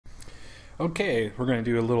Okay, we're going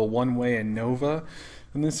to do a little one-way ANOVA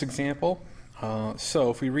in this example. So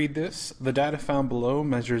if we read this, the data found below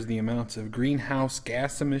measures the amounts of greenhouse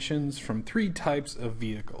gas emissions from 3 types of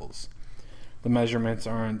vehicles. The measurements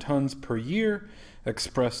are in tons per year,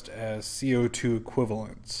 expressed as CO2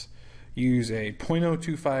 equivalents. Use a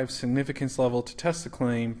 0.025 significance level to test the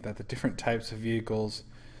claim that the different types of vehicles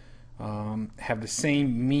have the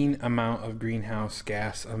same mean amount of greenhouse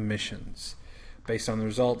gas emissions. Based on the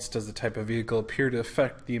results, does the type of vehicle appear to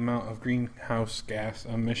affect the amount of greenhouse gas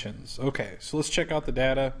emissions? Okay, so let's check out the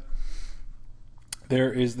data.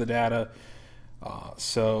 There is the data.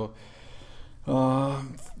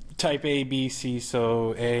 Type A, B, C,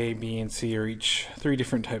 so A, B, and C are each 3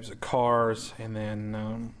 different types of cars, and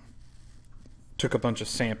then took a bunch of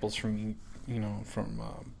samples from,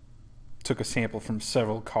 took a sample from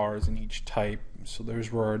several cars in each type. So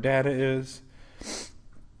there's where our data is.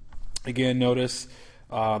 Again, notice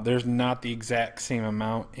there's not the exact same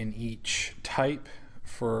amount in each type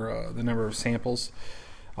for the number of samples,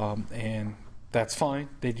 and that's fine.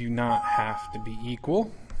 They do not have to be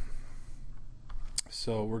equal,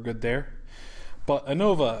 so we're good there. But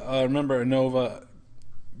ANOVA, remember ANOVA,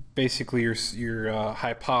 basically your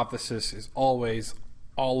hypothesis is always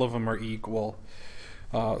all of them are equal.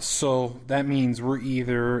 So that means we're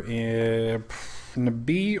either in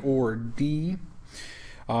B or D.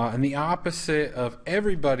 And the opposite of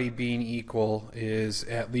everybody being equal is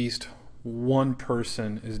at least one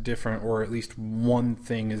person is different, or at least one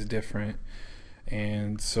thing is different.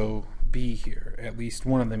 And so B here, at least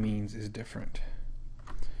one of the means is different.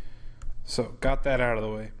 So got that out of the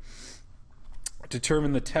way.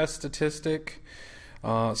 Determine the test statistic.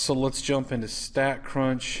 So let's jump into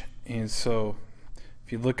StatCrunch. And so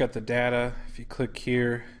if you look at the data, if you click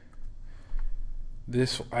here,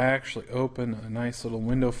 this will actually open a nice little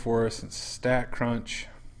window for us in StatCrunch,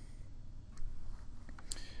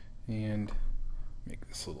 and make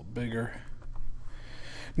this a little bigger.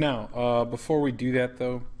 Now, before we do that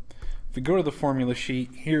though, if we go to the formula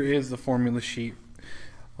sheet, here is the formula sheet,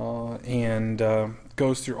 and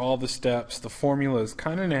goes through all the steps. The formula is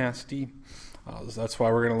kind of nasty, that's why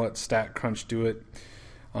we're going to let StatCrunch do it.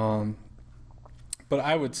 But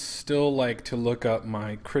I would still like to look up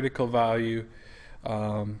my critical value.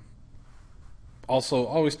 Also,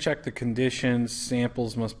 always check the conditions.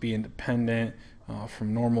 Samples must be independent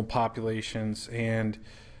from normal populations, and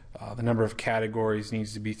the number of categories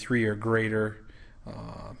needs to be 3 or greater,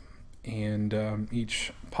 and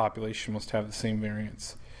each population must have the same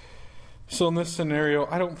variance. So in this scenario,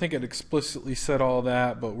 I don't think it explicitly said all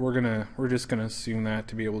that, but we're just gonna assume that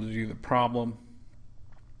to be able to do the problem.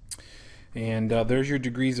 And there's your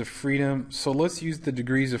degrees of freedom. So let's use the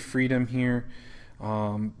degrees of freedom here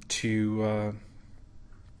to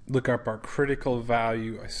look up our critical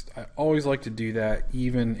value. I always like to do that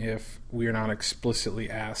even if we are not explicitly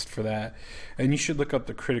asked for that. And you should look up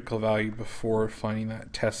the critical value before finding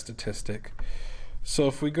that test statistic. So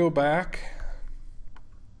if we go back,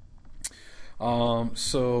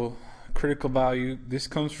 so critical value, this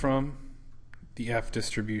comes from the F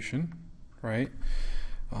distribution, right?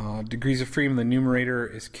 Degrees of freedom, the numerator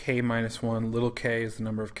is k minus 1. Little k is the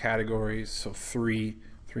number of categories, so 3.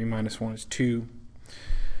 3 minus 1 is 2.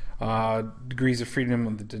 Degrees of freedom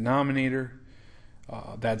of the denominator,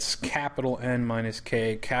 that's capital N minus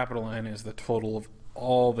k. Capital N is the total of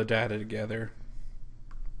all the data together.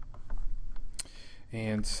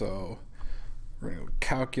 And so we're going to go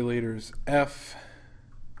calculators F.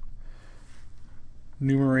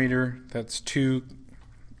 Numerator, that's 2.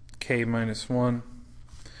 K minus 1.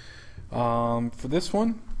 For this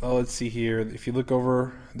one, let's see here. If you look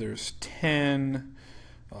over, there's 10,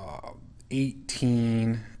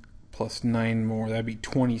 18 plus 9 more. That'd be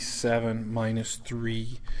 27 minus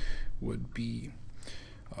 3 would be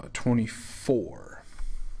 24.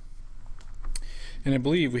 And I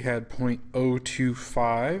believe we had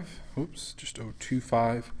 0.025. Oops, just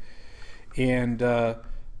 0.025. And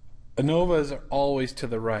ANOVAs are always to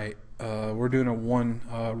the right. We're doing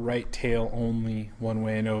a right tail only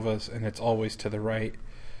one-way ANOVAs, and it's always to the right.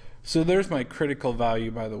 So there's my critical value,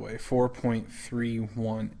 by the way,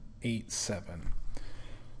 4.3187.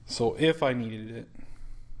 So if I needed it.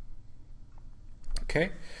 Okay,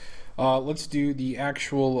 let's do the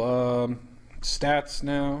actual stats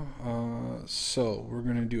now. So we're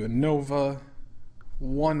going to do ANOVA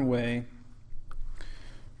one way.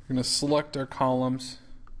 We're going to select our columns.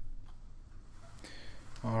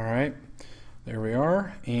 Alright, there we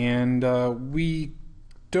are, and we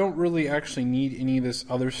don't really actually need any of this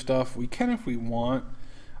other stuff. We can if we want.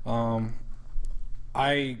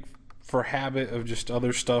 I for habit of just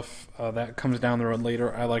other stuff that comes down the road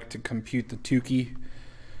later, I like to compute the Tukey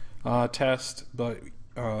test, but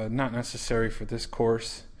not necessary for this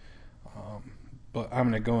course. But I'm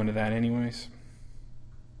going to go into that anyways.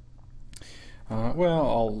 Well,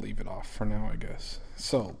 I'll leave it off for now, I guess.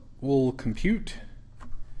 So we'll compute,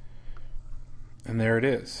 and there it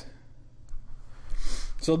is.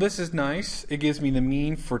 So this is nice. It gives me the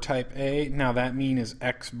mean for type A. Now that mean is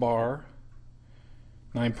X bar.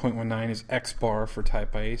 9.19 is X bar for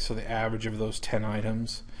type A, so the average of those 10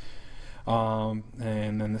 items. And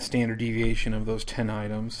then the standard deviation of those 10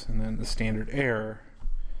 items, and then the standard error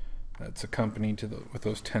that's accompanied with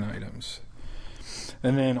those 10 items.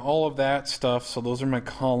 And then all of that stuff, so those are my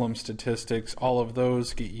column statistics, all of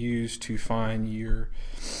those get used to find your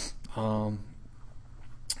sum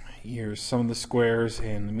of the squares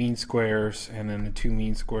and the mean squares, and then the two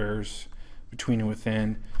mean squares between and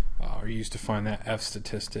within are used to find that F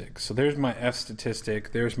statistic. So there's my F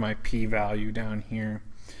statistic, there's my p-value down here.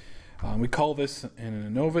 We call this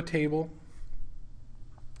an ANOVA table.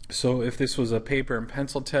 So if this was a paper and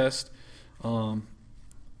pencil test, I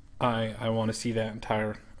want to see that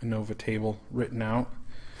entire ANOVA table written out,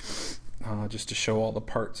 just to show all the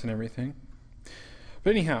parts and everything.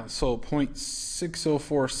 But anyhow, so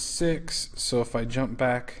 0.6046, so if I jump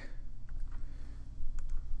back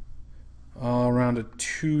around to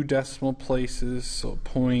 2 decimal places, so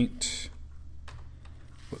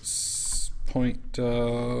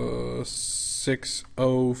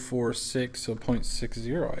 0.6046, so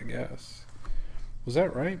 0.60, I guess. Was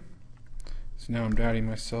that right? So now I'm doubting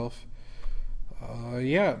myself.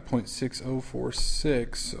 Yeah,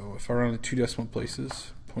 0.6046, so if I round to 2 decimal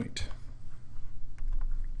places,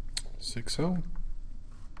 0.60.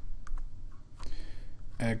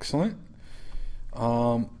 Excellent.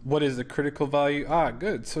 What is the critical value?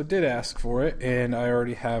 Good. So it did ask for it, and I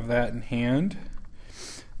already have that in hand.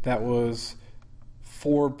 That was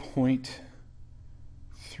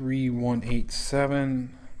 4.3187.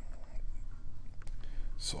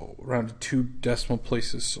 So around to 2 decimal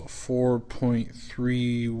places, so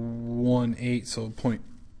 4.318, so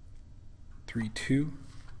 0.32.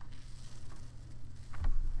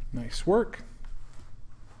 Nice work.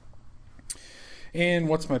 And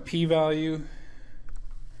what's my p-value?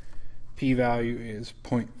 P-value is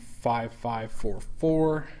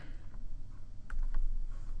 0.5544.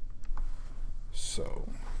 So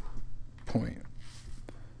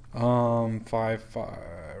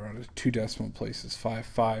 0.55, rounded to 2 decimal places,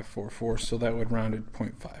 5544, so that would round it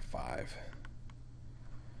 0.55.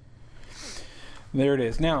 There it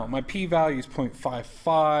is. Now my p-value is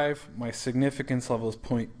 0.55, my significance level is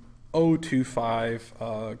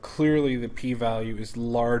 0.025. Clearly the p-value is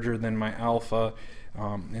larger than my alpha,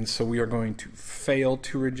 and so we are going to fail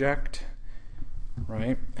to reject,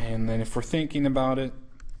 right? And then if we're thinking about it,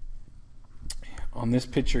 on this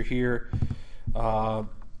picture here,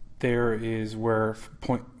 there is where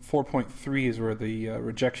 4.3 is where the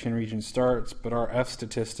rejection region starts, but our F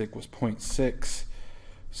statistic was 0.6.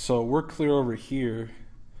 So we're clear over here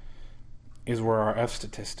is where our F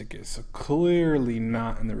statistic is. So clearly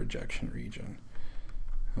not in the rejection region.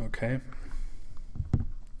 Okay.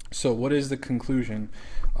 So what is the conclusion?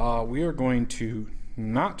 We are going to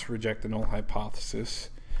not reject the null hypothesis,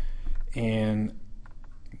 and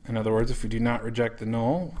in other words, if we do not reject the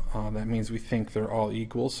null, that means we think they're all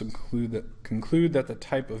equal. So conclude that the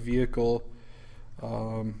type of vehicle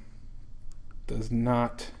does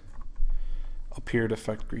not appear to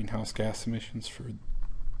affect greenhouse gas emissions for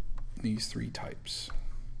these 3 types.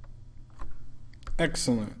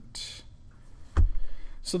 Excellent.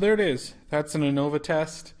 So there it is. That's an ANOVA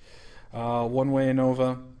test. One-way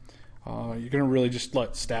ANOVA. You're going to really just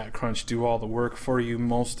let StatCrunch do all the work for you.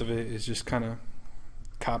 Most of it is just kind of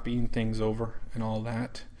copying things over and all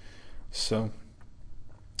that. So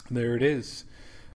there it is.